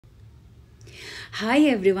Hi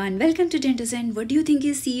everyone, welcome to Dento'ZEN. What do you think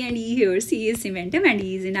is C and E here? C is cementum and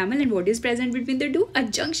E is enamel, and what is present between the two? A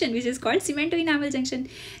junction which is called Cementoenamel Junction.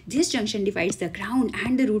 This junction divides the crown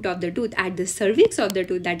and the root of the tooth at the cervix of the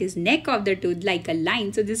tooth, that is neck of the tooth, like a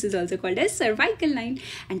line. So this is also called as cervical line,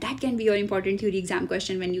 and that can be your important theory exam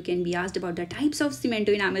question when you can be asked about the types of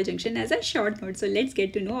Cementoenamel Junction as a short note. So let's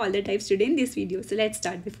get to know all the types today in this video. So let's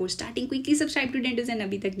start. Before starting, quickly subscribe to Dento'ZEN.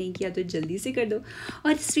 अभी तक नहीं किया तो जल्दी से कर दो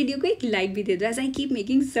और इस वीडियो को एक लाइक भी दे दो, as I keep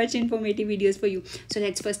making such informative videos for you. So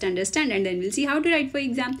let's first understand and then we'll see how to write for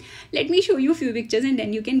exam. Let me show you a few pictures and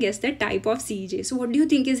then you can guess the type of CEJ. So what do you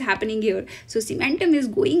think is happening here? So cementum is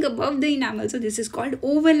going above the enamel. So this is called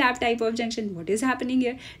overlap type of junction. What is happening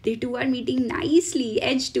here? They two are meeting nicely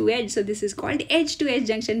edge to edge. So this is called edge to edge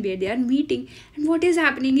junction where they are meeting. And what is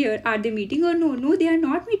happening here? Are they meeting or no? No, they are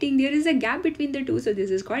not meeting. There is a gap between the two. So this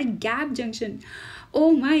is called gap junction.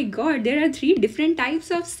 Oh my god, there are three different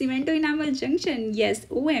types of cementoenamel junction. Yes,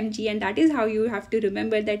 OMG, and that is how you have to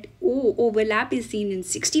remember that overlap is seen in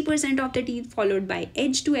 60% of the teeth, followed by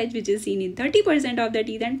edge to edge, which is seen in 30% of the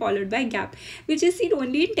teeth, and followed by gap, which is seen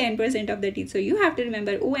only in 10% of the teeth. So you have to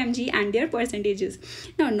remember OMG and their percentages.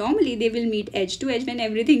 Now, normally they will meet edge to edge when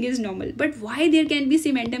everything is normal. But why there can be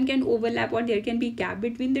cementum can overlap or there can be gap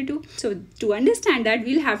between the two? So to understand that,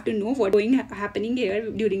 we'll have to know what happening here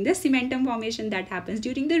during the cementum formation that happens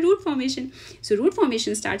during the root formation. So root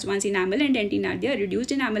formation starts once enamel and dentin are there,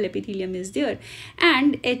 reduced enamel epithelium is there,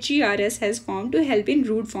 and HERS has formed to help in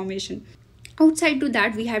root formation. Outside to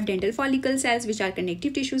that, we have dental follicle cells, which are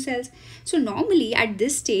connective tissue cells. So normally at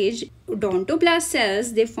this stage, odontoblast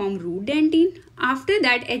cells, they form root dentin. After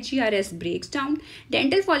that, HERS breaks down.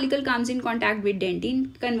 Dental follicle comes in contact with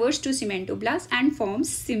dentin, converts to cementoblast and forms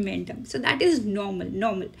cementum. So that is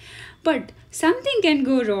normal. But something can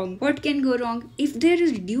go wrong. What can go wrong? If there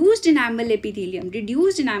is reduced enamel epithelium,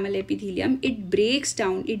 it breaks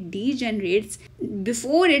down, it degenerates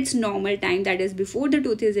before its normal time, that is before the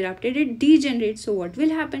tooth is erupted, it degenerates. So what will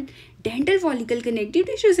happen? Dental follicle connective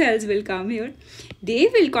tissue cells will come here. They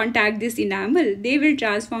will contact this enamel. They will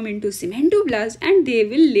transform into cementoblast and they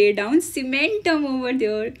will lay down cementum over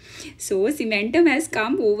there. So cementum has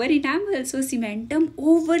come over enamel. So cementum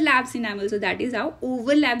overlaps enamel. So that is how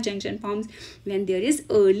overlap junction forms. When there is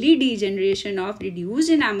early degeneration of reduced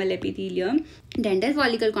enamel epithelium, dental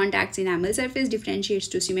follicle contacts enamel surface, differentiates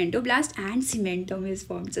to cementoblast and cementum is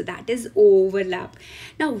formed. So that is overlap.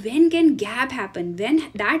 Now when can gap happen? When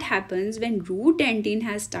that happens when root dentin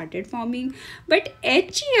has started forming but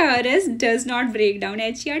HERS does not break down.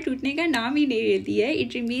 HER टूटने का नाम ही नहीं लेती है.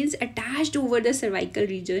 It remains attached over the cervical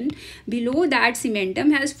region. Below that,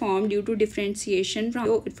 cementum has formed due to differentiation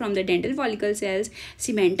from the dental follicle cells.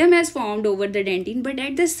 Cementum has formed over the dentin, but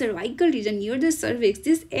at the cervical region near the cervix,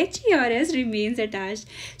 this HERS remains attached.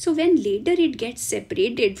 So when later it gets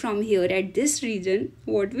separated from here at this region,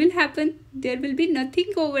 what will happen? There will be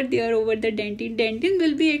nothing over there over the dentin. Dentin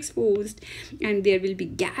will be exposed and there will be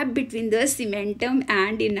gap between the cementum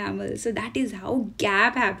and enamel. So that is how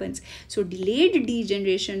gap happens. So delayed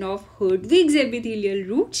degeneration of Hertwig's epithelial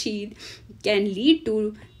root sheath can lead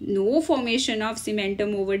to no formation of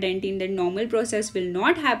cementum over dentin. The normal process will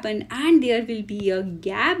not happen and there will be a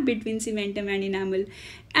gap between cementum and enamel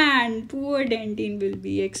and poor dentin will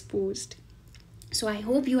be exposed. So I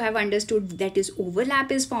hope you have understood that is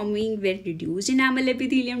overlap is forming when reduced enamel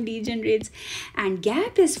epithelium degenerates and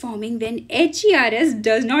gap is forming when HERS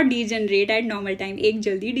does not degenerate at normal time. एक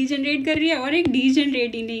जल्दी degenerate कर रही है और एक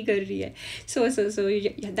degenerate ही नहीं कर रही है. So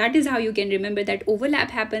that is how you can remember that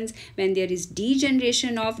overlap happens when there is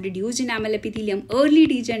degeneration of reduced enamel epithelium, early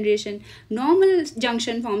degeneration. Normal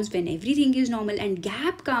junction forms when everything is normal and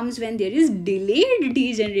gap comes when there is delayed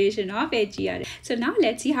degeneration of HERS. So now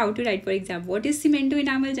let's see how to write for exam. What is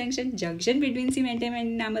cementoenamel junction between cementum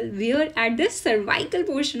and enamel, where at the cervical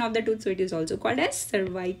portion of the tooth. So it is also called as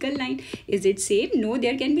cervical line. Is it same? No,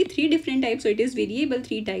 there can be three different types. So it is variable.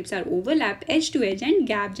 Three types are overlap, edge to edge and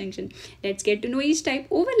gap junction. Let's get to know each type.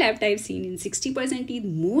 Overlap type seen in 60% teeth,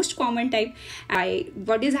 most common type.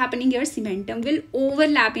 What is happening here? Cementum will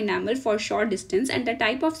overlap enamel for short distance and the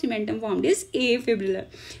type of cementum formed is afibrillar.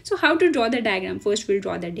 So how to draw the diagram? First we'll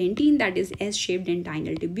draw the dentin, that is S-shaped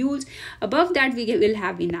dentinal tubules. Above that we will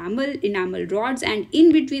have enamel rods, and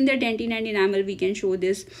in between the dentin and enamel we can show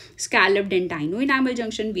this scalloped dentinoenamel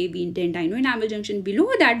junction, wavy dentinoenamel junction. Below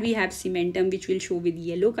that we have cementum, which will show with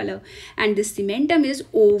yellow color, and this cementum is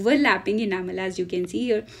overlapping enamel, as you can see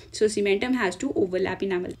here. So cementum has to overlap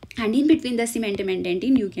enamel, and in between the cementum and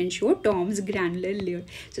dentin you can show Tom's granular layer.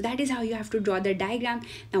 So that is how you have to draw the diagram.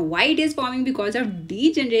 Now why it is forming? Because of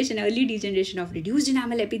degeneration, early degeneration of reduced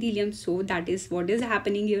enamel epithelium. So that is what is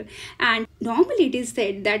happening here. And normally it is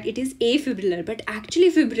said that it is afibrillar, but actually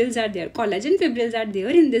fibrils are there. Collagen fibrils are there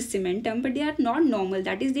in this cementum, but they are not normal.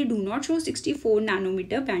 That is, they do not show 64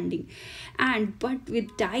 nanometer banding. And but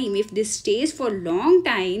with time, if this stays for long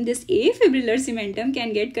time, this afibrillar cementum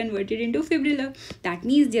can get converted into fibrillar. That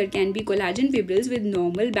means there can be collagen fibrils with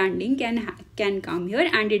normal banding can come here,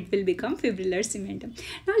 and it will become fibrillar cementum.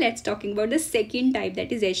 Now let's talking about the second type,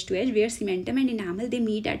 that is edge to edge, where cementum and enamel, they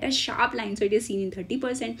meet at a sharp line. So it is seen in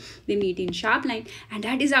 30%, they meet in sharp line, and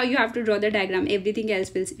that is how you have to draw the diagram. Everything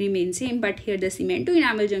else will remain same, but here the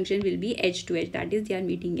cementoenamel junction will be edge to edge, that is they are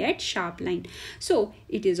meeting at sharp line. So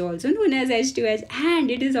it is also known as edge to edge,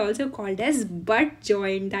 and it is also called as butt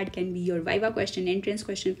joint. That can be your viva question, entrance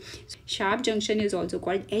question. Sharp junction is also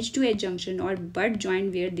called edge to edge junction or butt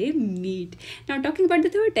joint, where they meet. Now talking about the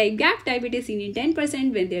third type, gap type, it is seen in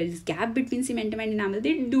 10%. When there is gap between cementum and enamel,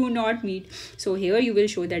 they do not meet. So here you will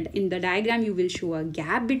show that in the diagram, you will show a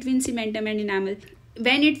gap between cementum and enamel.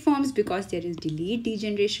 When it forms, because there is delayed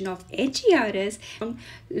degeneration of HERS,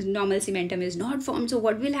 normal cementum is not formed. So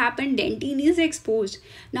what will happen? Dentin is exposed.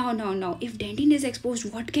 Now, if dentin is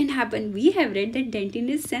exposed, what can happen? We have read that dentin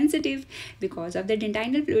is sensitive because of the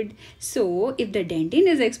dentinal fluid. So if the dentin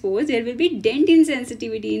is exposed, there will be dentin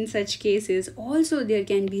sensitivity in such cases. Also, there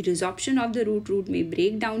can be resorption of the root. Root may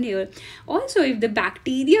break down here. Also, if the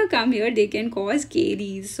bacteria come here, they can cause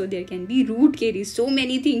caries. So there can be root caries. So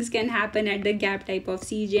many things can happen at the gap type of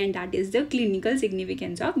CEJ, and that is the clinical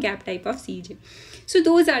significance of gap type of CEJ. So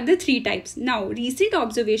those are the three types. Now recent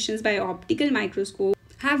observations by optical microscope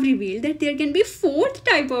have revealed that there can be fourth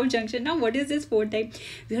type of junction. Now what is this fourth type?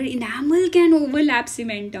 Where enamel can overlap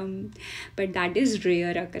cementum, but that is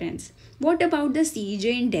rare occurrence. What about the CEJ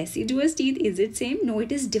in deciduous teeth? Is it same? No,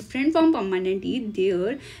 it is different from permanent teeth.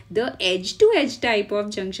 There, the edge to edge type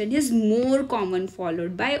of junction is more common,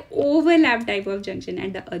 followed by overlap type of junction,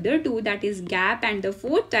 and the other two, that is gap and the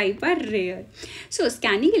fourth type, are rare. So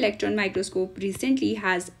scanning electron microscope recently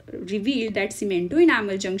has revealed that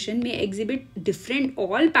cementoenamel junction may exhibit different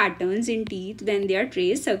all patterns in teeth when they are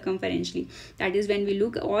traced circumferentially. That is, when we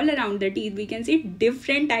look all around the teeth, we can see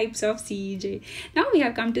different types of CEJ. Now we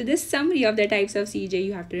have come to this summary of the types of CEJ.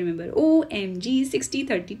 You have to remember OMG 60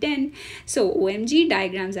 30 10. So OMG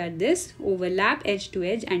diagrams are this: overlap, edge to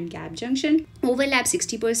edge, and gap junction. Overlap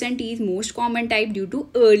 60% teeth, most common type due to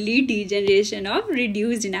early degeneration of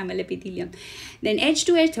reduced enamel epithelium. Then edge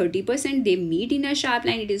to edge 30%, they meet in a sharp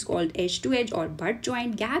line. It is called edge to edge or butt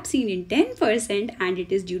joint. Gap seen in 10%, and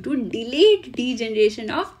it is due to delayed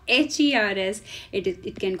degeneration of HERS.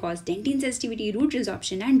 It can cause dentin sensitivity, root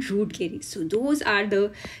resorption, and root caries. So those are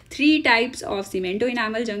the three types of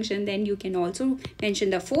cementoenamel junction. Then you can also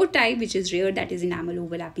mention the fourth type, which is rare, that is enamel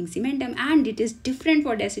overlapping cementum, and it is different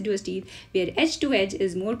for deciduous teeth, where edge to edge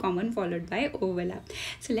is more common, followed by overlap.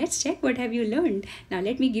 So let's check what have you learned. Now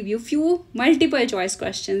let me give you few multiple choice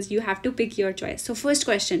questions. You have to pick your choice. So first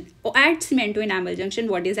question, at cementoenamel junction,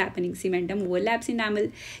 what is happening? Cementum overlaps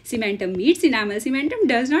enamel, cementum meets enamel, cementum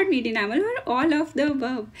does not meet enamel, or all of the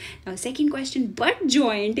above. Now second question, butt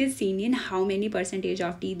joint is seen in how many percentage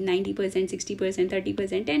of teeth? 90%, 60%,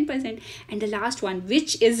 30%, 10%. And the last one,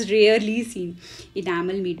 which is rarely seen?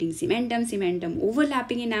 Enamel meeting cementum, cementum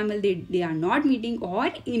overlapping enamel, they are not meeting,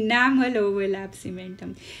 or enamel overlap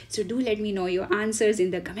cementum. So do let me know your answers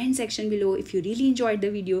in the comment section below. If you really enjoyed the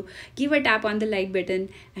video, give a tap on the like button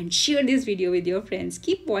and share this video with your friends.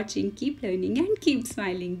 Keep watching, keep learning, and keep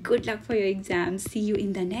smiling. Good luck for your exams. See you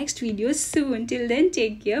in the next video soon. Till then,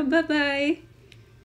 take care. Bye bye.